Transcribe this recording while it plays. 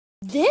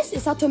This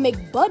is how to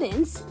make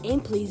buttons in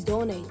Please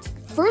Donate.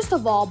 First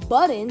of all,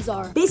 buttons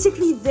are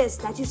basically this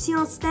that you see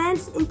on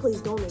stands in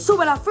Please Donate. So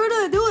without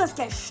further ado, let's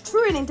get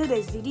straight into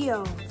this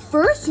video.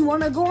 First, you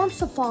want to go on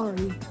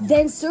Safari,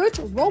 then search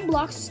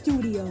Roblox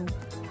Studio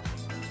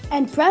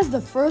and press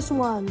the first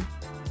one.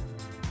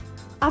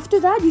 After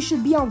that, you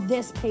should be on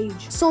this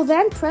page. So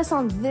then press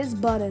on this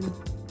button.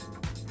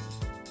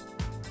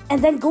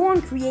 And then go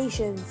on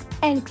Creations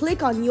and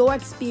click on Your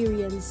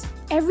Experience.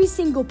 Every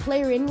single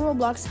player in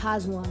Roblox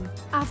has one.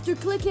 After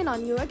clicking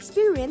on Your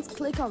Experience,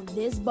 click on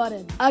this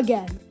button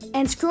again.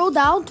 And scroll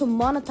down to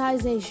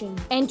Monetization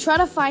and try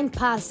to find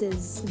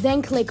passes.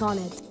 Then click on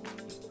it.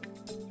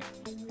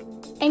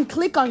 And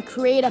click on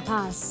Create a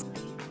Pass.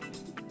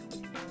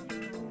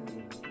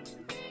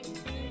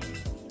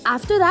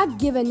 After that,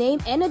 give a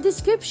name and a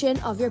description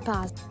of your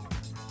pass.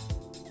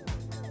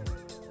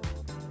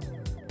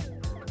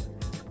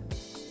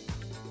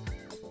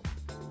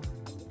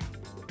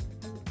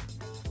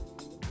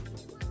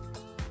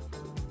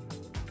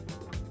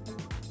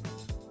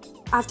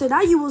 After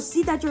that, you will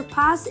see that your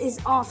pass is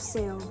off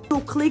sale. So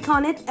click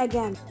on it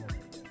again.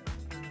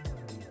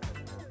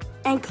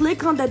 And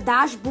click on the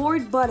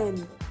dashboard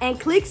button. And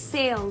click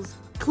sales.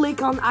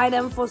 Click on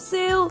item for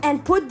sale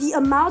and put the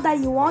amount that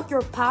you want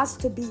your pass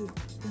to be.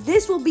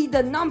 This will be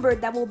the number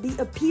that will be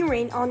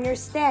appearing on your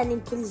stand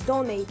in Please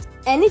Donate.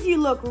 And if you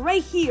look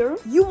right here,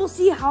 you will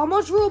see how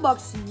much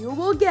Robux you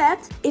will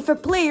get if a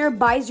player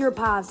buys your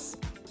pass.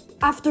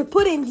 After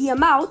putting the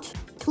amount,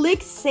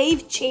 click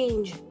Save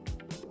Change.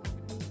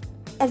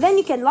 And then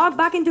you can log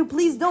back into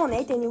Please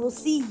Donate and you will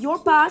see your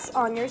pass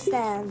on your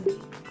stand.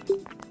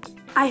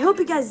 I hope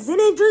you guys did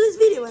enjoy this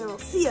video and I'll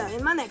see ya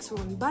in my next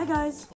one. Bye guys.